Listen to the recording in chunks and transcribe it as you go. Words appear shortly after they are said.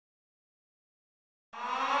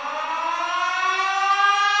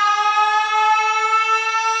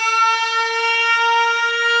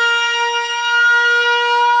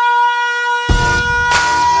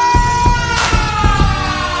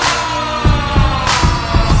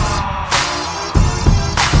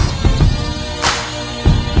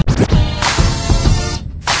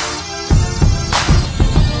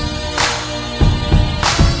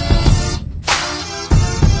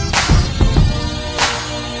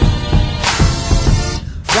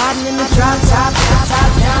the drop top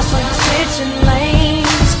down, so you switching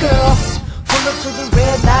lanes, girl. Pull up to the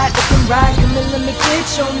red light, looking right, come and let me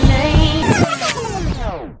get your name.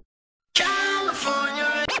 California.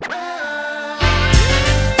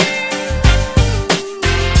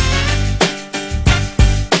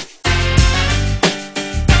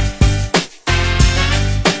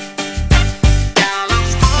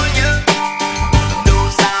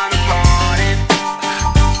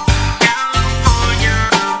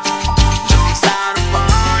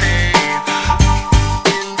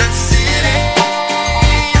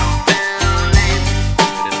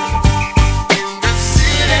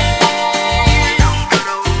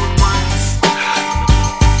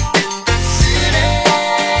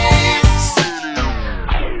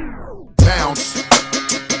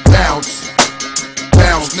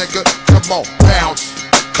 Nigga, come on, bounce,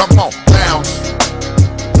 come on, bounce,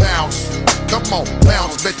 bounce, come on,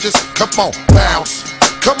 bounce, bitches, come on, bounce,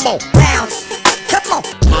 come on, bounce, come on,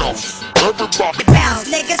 bounce, everybody, bounce,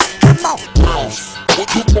 niggas, come on, bounce,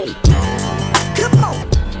 come on,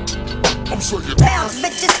 I'm saying, bounce,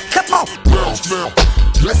 bitches, come on, bounce now.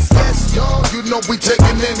 Yes, y'all, you know we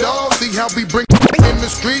taking it all. See how we bring in the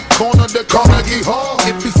street corner to Carnegie Hall.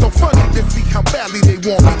 It be so funny to see how badly they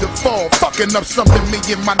want me to fall. Fucking up something me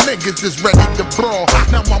and my niggas is ready to brawl.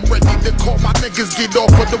 Now I'm ready to call my niggas get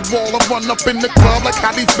off of the wall. I run up in the club like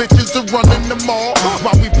how these bitches are running the mall.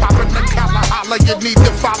 While we popping the collar, holla, you need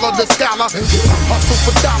to follow the scholar. Hustle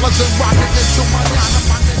for dollars and rockin' into my nana,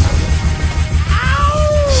 my nigga.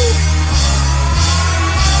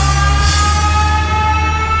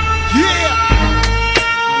 Yeah!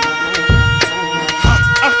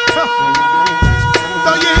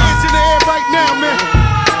 Throw your hands in the air right now, man.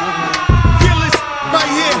 Feel it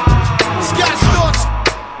right here. Scott Storch.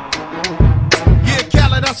 Yeah,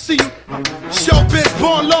 Khaled, I see you. Showbiz,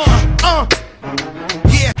 born law.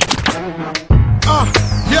 Yeah.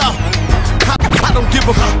 Yeah. I don't give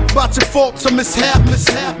a fuck about your faults or mishaps.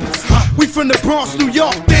 We from the Bronx, New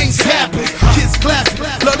York, things happen. Kids clapping,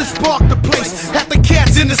 love to spark the place. Half the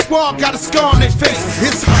cats in the squad got a scar on their face.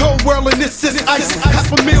 It's a cold world and this is ice.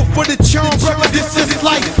 Half a meal for the charm, brother, this is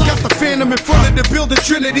life. Got the Phantom in front of the building,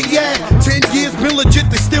 Trinity, yeah. 10 years been legit,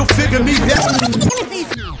 they still figure me out.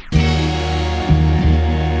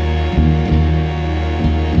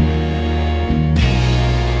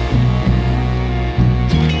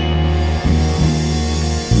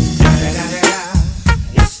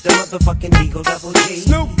 Motherfucking Eagle Double G.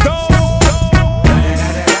 Snoop Dogg.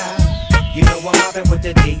 You know I'm mobbing with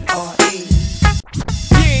the D.R.E.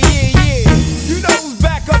 Yeah. You know who's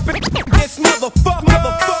back up in this motherfucker.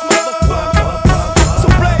 So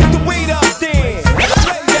blaze the weed up then. Blaze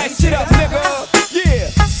that shit up, nigga. Yeah.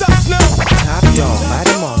 Sup, Snoop? Top dog, light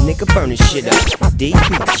 'em all, nigga, burn this shit up.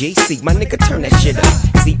 DPGC, my nigga, turn that shit up.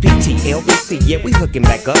 CPT, LBC, yeah, we hooking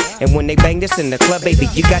back up. And when they bang this in the club, baby,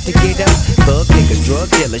 you got to get up. Thug niggas, drug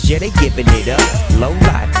dealers, yeah, they giving it up. Low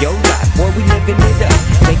life, yo life, boy, we living it up.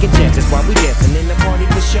 Taking chances while we dancing in the party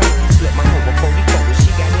for show. Slip my hoe before we go, and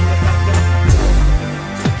she got in the back door.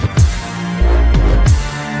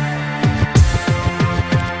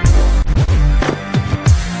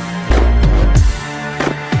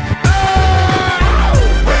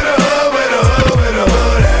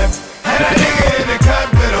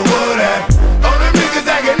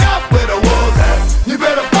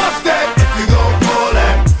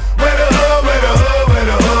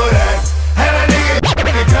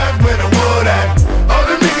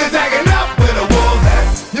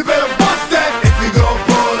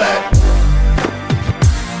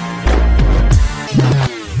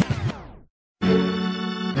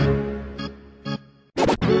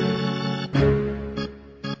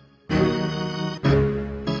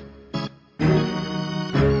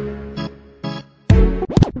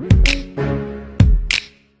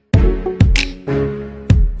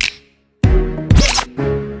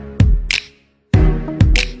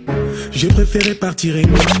 J'ai préféré partir et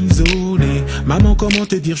m'isoler. Maman, comment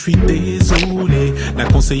te dire, je suis désolé. La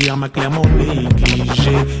conseillère m'a clairement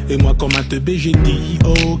négligé. Et moi, comme un teubé, j'ai dit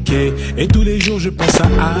ok. Et tous les jours, je pense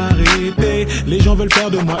à arrêter. Les gens veulent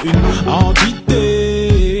faire de moi une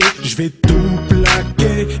entité. Je vais tout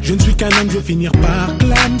plaquer. Je ne suis qu'un homme, je vais finir par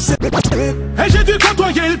clamser. Et j'ai dû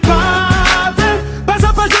côtoyer le pavé. Pas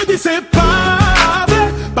à pas, je dis c'est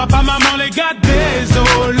pavé. Papa, maman, les gars,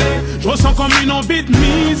 désolé. Je ressens comme une envie de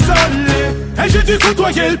m'isoler. Et j'ai dû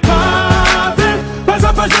côtoyer le pavé. Pas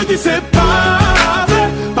à pas, je dis c'est pavé.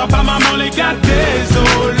 Papa, maman, les gars,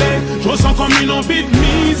 désolé. Je ressens comme une envie de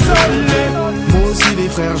m'isoler. Moi aussi, les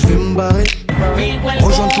frères, je vais me barrer.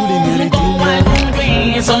 Rejoins tous les murs et tout le monde.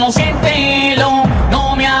 Solo siéntelo,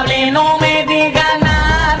 no me hable, no me diga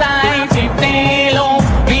nada.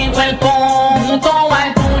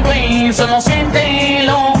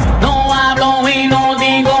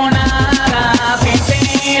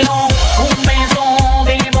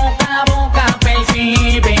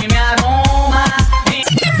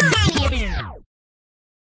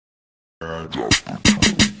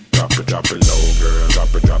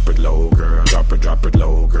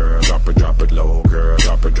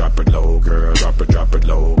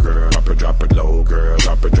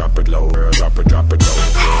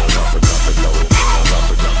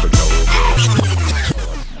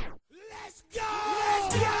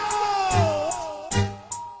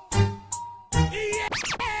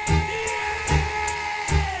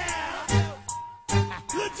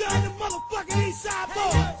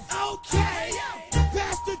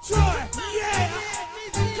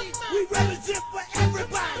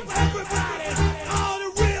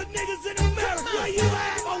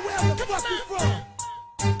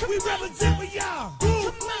 represent for y'all.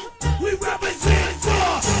 We represent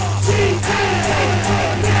for T.A.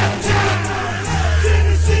 Naptown,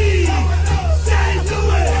 Tennessee, St.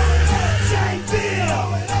 Louis, Shaneville,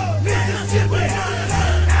 Mississippi,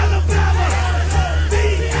 Alabama,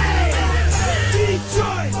 VA,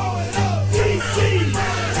 Detroit, DC,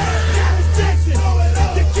 Dallas, Texas,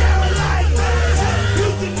 the Carolinas,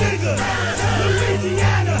 Houston niggas,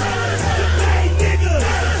 Louisiana, the Bay niggas.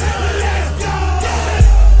 Let's go.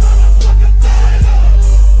 Motherfucker, throw it up.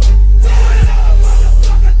 Throw it up,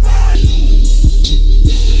 motherfucker, throw it up.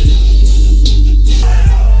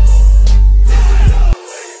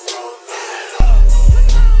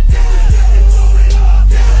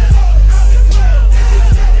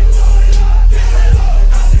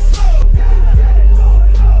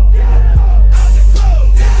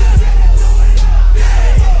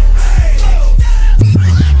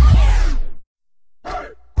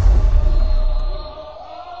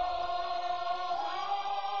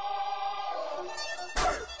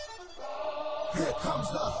 Here comes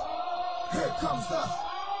the, here comes the,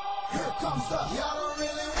 here comes the. Y'all don't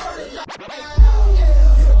really want it. Here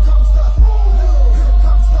comes the, here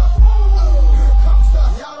comes the, here comes the.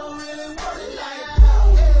 Y'all don't really want it.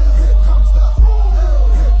 Here comes the,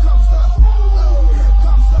 here comes the, here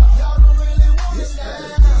comes the. Y'all don't really want it.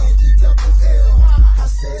 I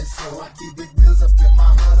said so. I keep big bills up in my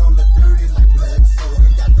heart on the dirty like blood. So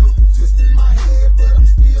I got no twist in my head, but I'm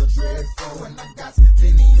still dreadful. And I got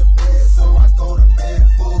plenty of bread, so I go to bed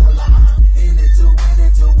full. I'm in it to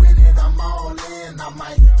win it, I'm all in. I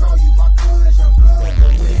might call you my cuz, young blood.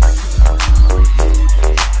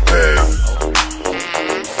 Hey.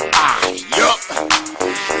 Yup.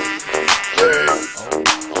 Hey.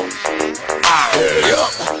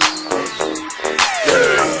 Yup.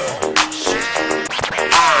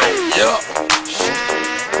 Yup.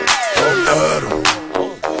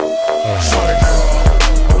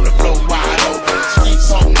 On the floor wide open. She eats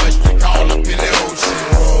so much they call up in the ocean.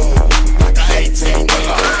 Like an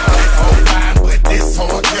 18-wheeler. That whole fine, but this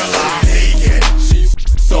whole killer. Vegan. She's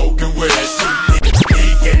soaking wet.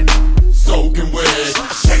 Vegan. Soaking wet.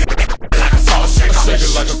 Shake it like a salt shaker. Shake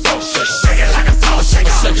it like a salt shaker. Shake it like a salt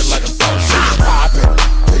shaker. Shake it like a salt shaker. Pop it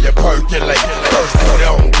till you percolate. First put it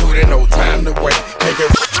on, do it, no time to wait. Make it.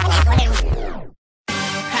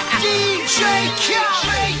 DJ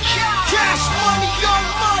Cash Money, Young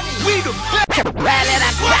Money. We the best.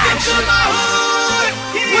 Welcome to my